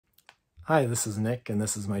Hi, this is Nick and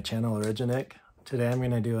this is my channel OrigiNik. Today I'm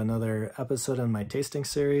going to do another episode in my tasting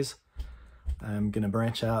series. I'm going to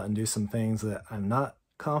branch out and do some things that I'm not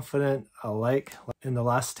confident I'll like. In the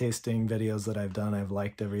last tasting videos that I've done, I've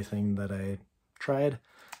liked everything that I tried.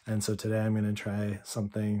 And so today I'm going to try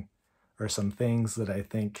something or some things that I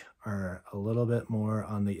think are a little bit more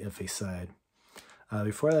on the iffy side.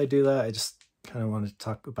 Before I do that, I just kind of want to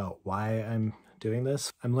talk about why I'm doing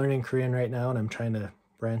this. I'm learning Korean right now and I'm trying to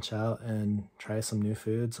branch out and try some new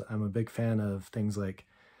foods. I'm a big fan of things like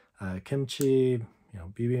kimchi,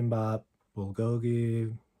 bibimbap,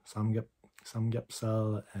 bulgogi,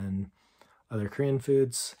 samgyeopsal, and other Korean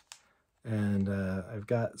foods. And I've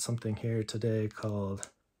got something here today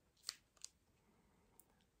called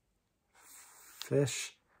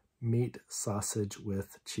fish meat sausage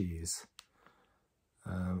with cheese.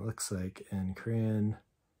 Looks like in Korean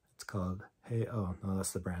it's called oh no,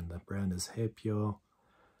 that's the brand. The brand is Haepyo.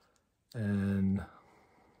 And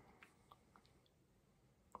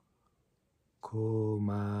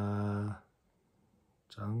Koma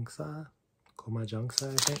Jangsa,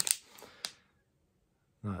 I think.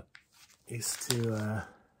 Not used to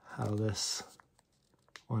how this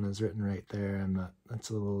one is written right there. That's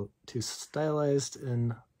a little too stylized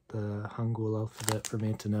in the Hangul alphabet for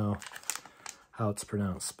me to know how it's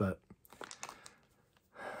pronounced, but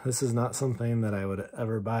this is not something that I would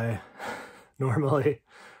ever buy normally.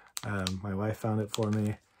 My wife found it for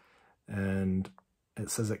me, and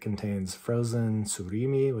it says it contains frozen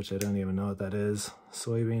surimi, which I don't even know what that is,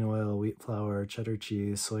 soybean oil, wheat flour, cheddar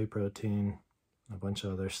cheese, soy protein, a bunch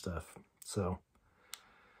of other stuff. So,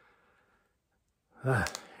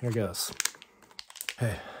 here goes.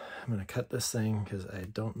 Okay, I'm gonna cut this thing because I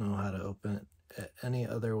don't know how to open it any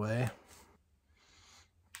other way.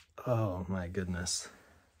 Oh my goodness.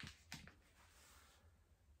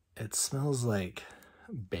 It smells like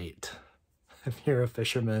bait. If you're a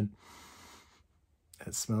fisherman,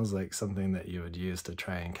 it smells like something that you would use to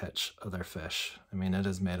try and catch other fish. I mean, it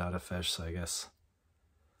is made out of fish, so I guess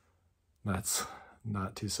that's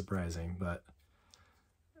not too surprising, but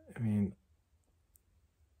I mean,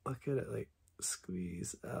 look at it like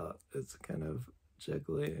squeeze out. It's kind of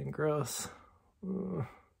jiggly and gross. Ooh.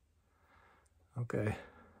 Okay.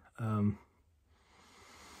 I'm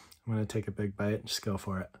gonna take a big bite and just go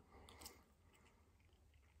for it.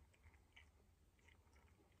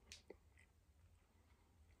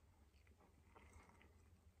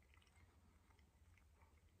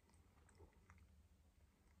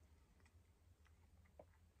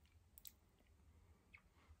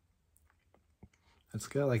 It's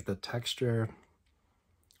got like the texture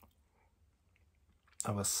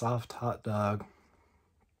of a soft hot dog,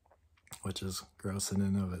 which is gross in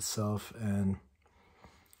and of itself, and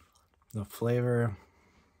the flavor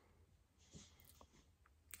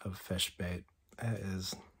of fish bait. It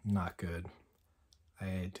is not good.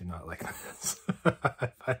 I do not like this.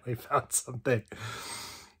 I finally found something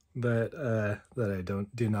that I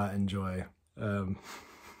do not enjoy. All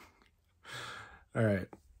right.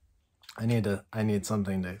 I need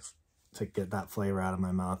something to get that flavor out of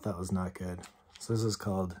my mouth. That was not good. So this is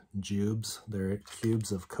called Jubes. They're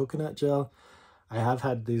cubes of coconut gel. I have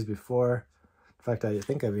had these before. In fact, I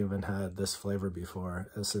think I've even had this flavor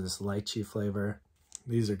before. This is lychee flavor.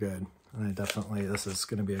 These are good. And this is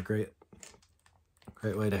going to be a great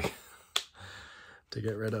way to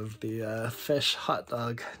get rid of the fish hot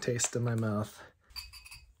dog taste in my mouth.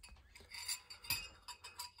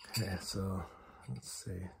 Okay, so let's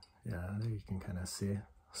see. Yeah, there you can kind of see.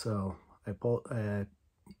 So I pour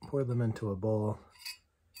them into a bowl,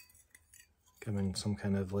 give them some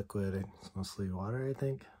kind of liquid. It's mostly water, I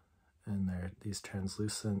think. And they're these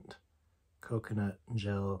translucent coconut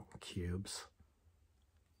gel cubes.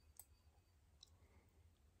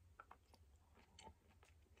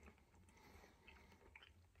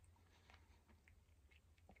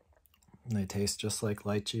 And they taste just like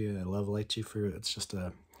lychee. I love lychee fruit. It's just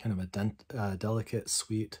a kind of a delicate,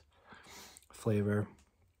 sweet flavor.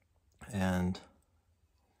 And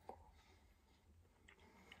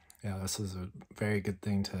yeah, this is a very good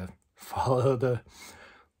thing to follow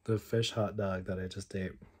the fish hot dog that I just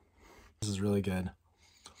ate. This is really good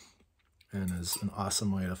and is an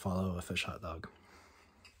awesome way to follow a fish hot dog.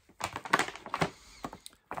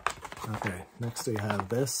 Okay, next we have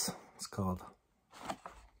this. It's called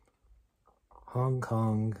Hong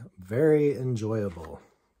Kong Very Enjoyable.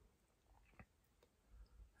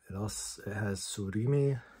 It has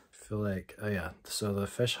surimi. I feel like, oh yeah, so the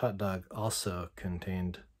fish hot dog also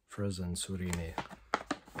contained frozen surimi.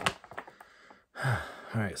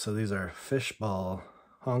 Alright, so these are fish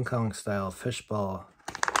Hong Kong style fish ball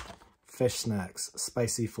fish snacks,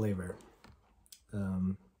 spicy flavor.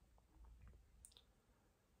 I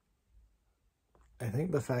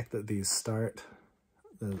think the fact that these start,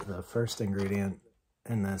 the first ingredient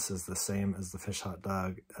in this is the same as the fish hot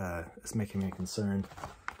dog is making me concerned.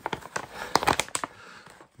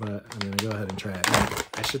 But I'm gonna go ahead and try it. And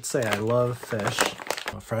I should say I love fish,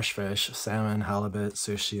 fresh fish, salmon, halibut,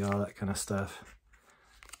 sushi, all that kind of stuff.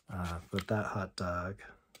 But that hot dog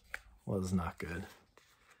was not good.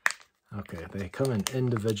 Okay, they come in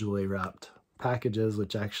individually wrapped packages,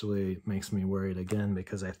 which actually makes me worried again,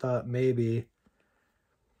 because I thought maybe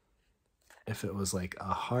if it was like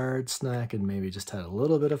a hard snack and maybe just had a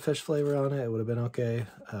little bit of fish flavor on it, it would have been okay.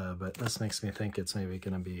 But this makes me think it's maybe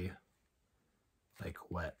gonna be like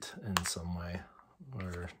wet in some way,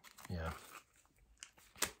 or yeah.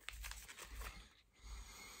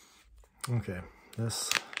 Okay,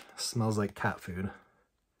 this smells like cat food.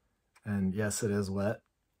 And yes, it is wet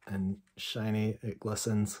and shiny, it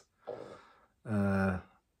glistens. I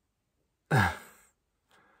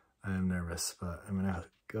am nervous, but I'm gonna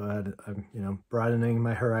go ahead. I'm, you know, broadening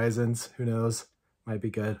my horizons. Who knows? Might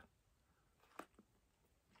be good.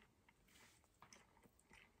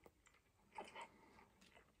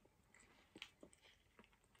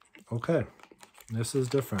 Okay, this is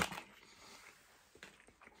different.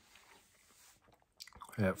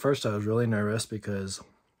 At first I was really nervous because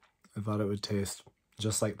I thought it would taste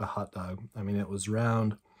just like the hot dog. I mean, it was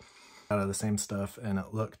round, out of the same stuff, and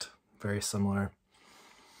it looked very similar.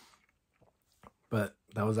 But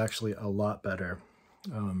that was actually a lot better.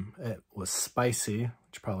 It was spicy,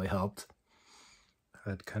 which probably helped. It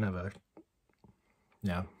had kind of a,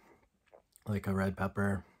 yeah, like a red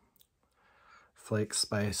pepper flake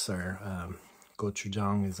spice, or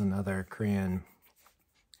gochujang is another Korean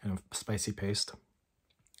kind of spicy paste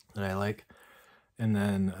that I like. And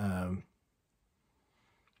then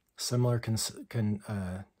similar texture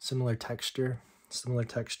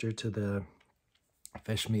to the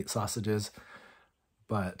fish meat sausages,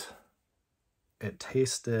 but it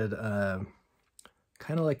tasted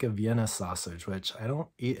kind of like a Vienna sausage, which I don't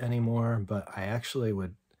eat anymore, but I actually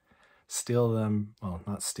would steal them. Well,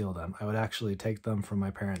 not steal them. I would actually take them from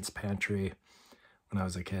my parents' pantry when I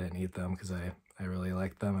was a kid and eat them because I really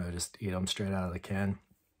liked them. I would just eat them straight out of the can.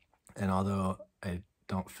 And although I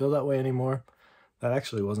don't feel that way anymore, that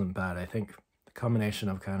actually wasn't bad. I think the combination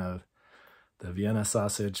of kind of the Vienna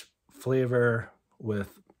sausage flavor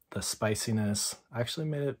with the spiciness actually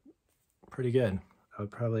made it pretty good. I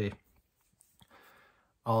would probably,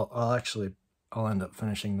 I'll end up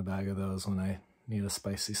finishing the bag of those when I need a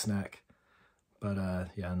spicy snack. But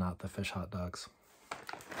yeah, not the fish hot dogs.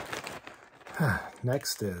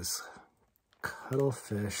 Next is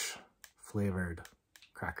Cuttlefish flavored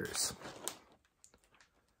crackers.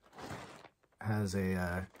 Has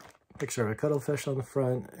a picture of a cuttlefish on the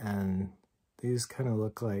front, and these kind of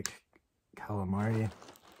look like calamari.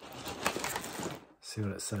 See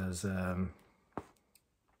what it says.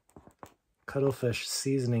 Cuttlefish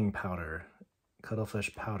seasoning powder.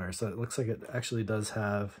 Cuttlefish powder. So it looks like it actually does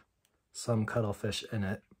have some cuttlefish in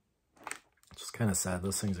it. Which is kind of sad.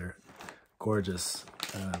 Those things are gorgeous.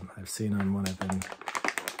 I've seen them when I've been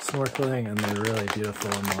snorkeling, and they're really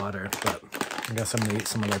beautiful in the water, but I guess I'm gonna eat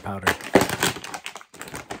some of their powder.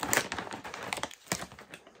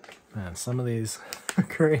 Man, some of these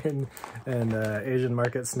Korean and Asian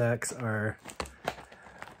market snacks are,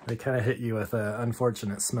 they kind of hit you with an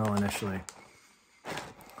unfortunate smell initially.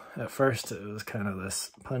 At first it was kind of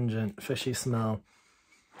this pungent fishy smell.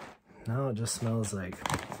 Now it just smells like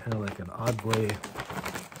kind of like an oddly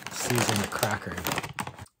seasoned cracker.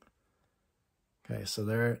 Okay, so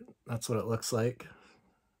there, that's what it looks like.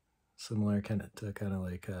 Similar kind of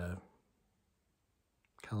like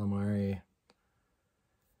calamari.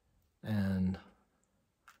 And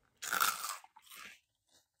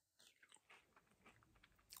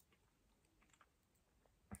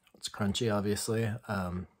it's crunchy, obviously.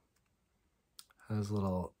 Has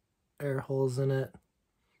little air holes in it.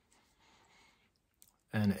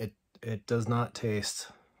 And it does not taste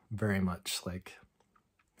very much like,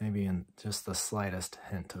 maybe in just the slightest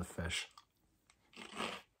hint of fish.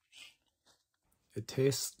 It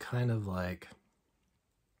tastes kind of like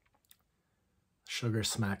Sugar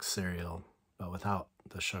Smacks cereal, but without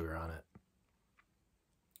the sugar on it.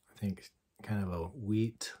 I think kind of a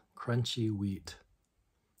wheat, crunchy wheat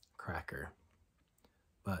cracker,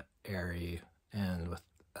 but airy and with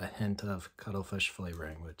a hint of cuttlefish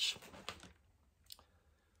flavoring, which,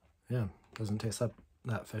 yeah, doesn't taste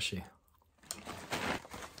that fishy. All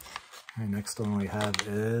right, next one we have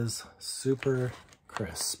is Super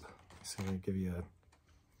Crisp. So I'm gonna give you a,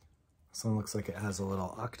 this one looks like it has a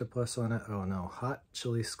little octopus on it. Oh no, hot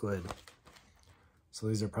chili squid. So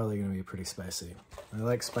these are probably going to be pretty spicy. I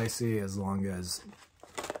like spicy as long as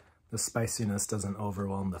the spiciness doesn't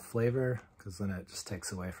overwhelm the flavor, because then it just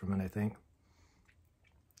takes away from it, I think.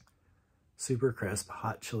 Super crisp,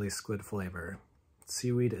 hot chili squid flavor.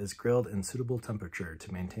 Seaweed is grilled in suitable temperature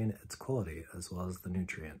to maintain its quality as well as the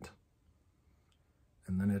nutrient.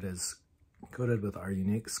 And then it is coated with our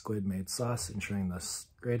unique squid-made sauce, ensuring the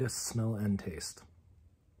greatest smell and taste.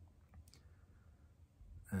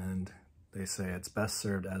 And they say it's best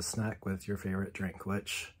served as snack with your favorite drink,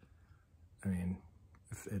 which, I mean,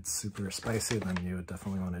 if it's super spicy, then you would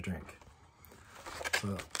definitely want to drink.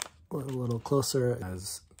 So a little closer,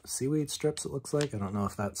 as seaweed strips, it looks like. I don't know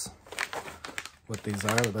if that's what these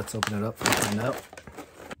are, but let's open it up and find out.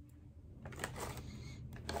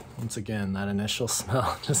 Once again, that initial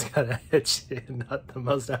smell just kind of hits you. Not the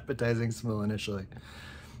most appetizing smell initially.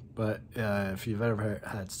 But if you've ever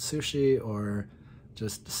had sushi or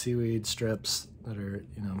just seaweed strips that are,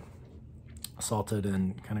 you know, salted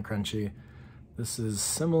and kind of crunchy, this is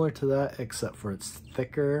similar to that, except for it's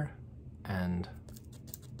thicker and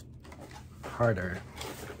harder.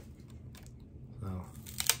 So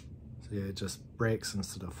see, it just breaks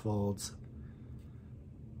instead of folds.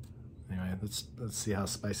 Anyway, let's see how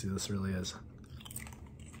spicy this really is.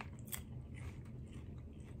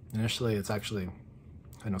 Initially, it's actually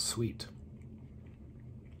kind of sweet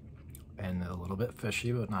and a little bit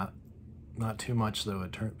fishy, but not too much that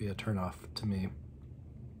would be a turnoff to me.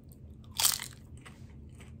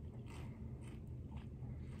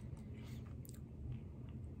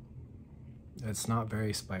 It's not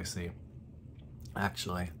very spicy,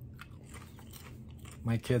 actually.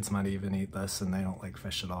 My kids might even eat this, and they don't like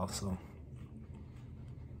fish at all, so.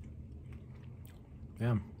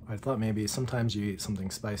 Yeah, I thought maybe sometimes you eat something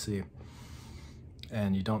spicy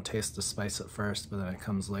and you don't taste the spice at first, but then it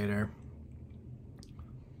comes later.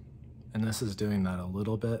 And this is doing that a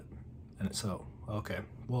little bit, and it's so, okay,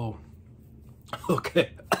 whoa,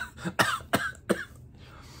 okay.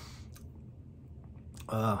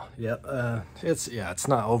 It's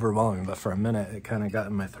not overwhelming, but for a minute it kind of got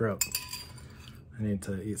in my throat. I need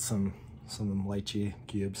to eat some lychee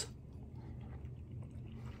cubes.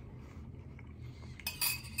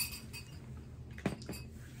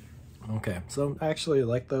 Okay, so I actually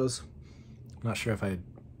like those. I'm not sure if I'd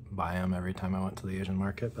buy them every time I went to the Asian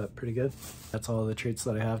market, but pretty good. That's all the treats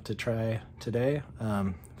that I have to try today.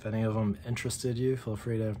 If any of them interested you, feel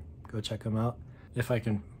free to go check them out. If I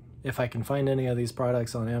can find any of these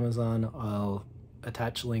products on Amazon, I'll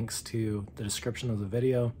attach links to the description of the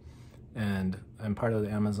video. And I'm part of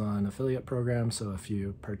the Amazon affiliate program, so if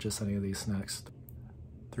you purchase any of these snacks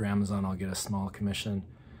through Amazon, I'll get a small commission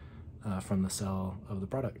from the sale of the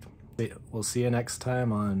product. We'll see you next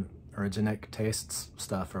time on OrigiNik Tastes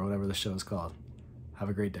Stuff, or whatever the show is called. Have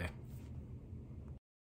a great day.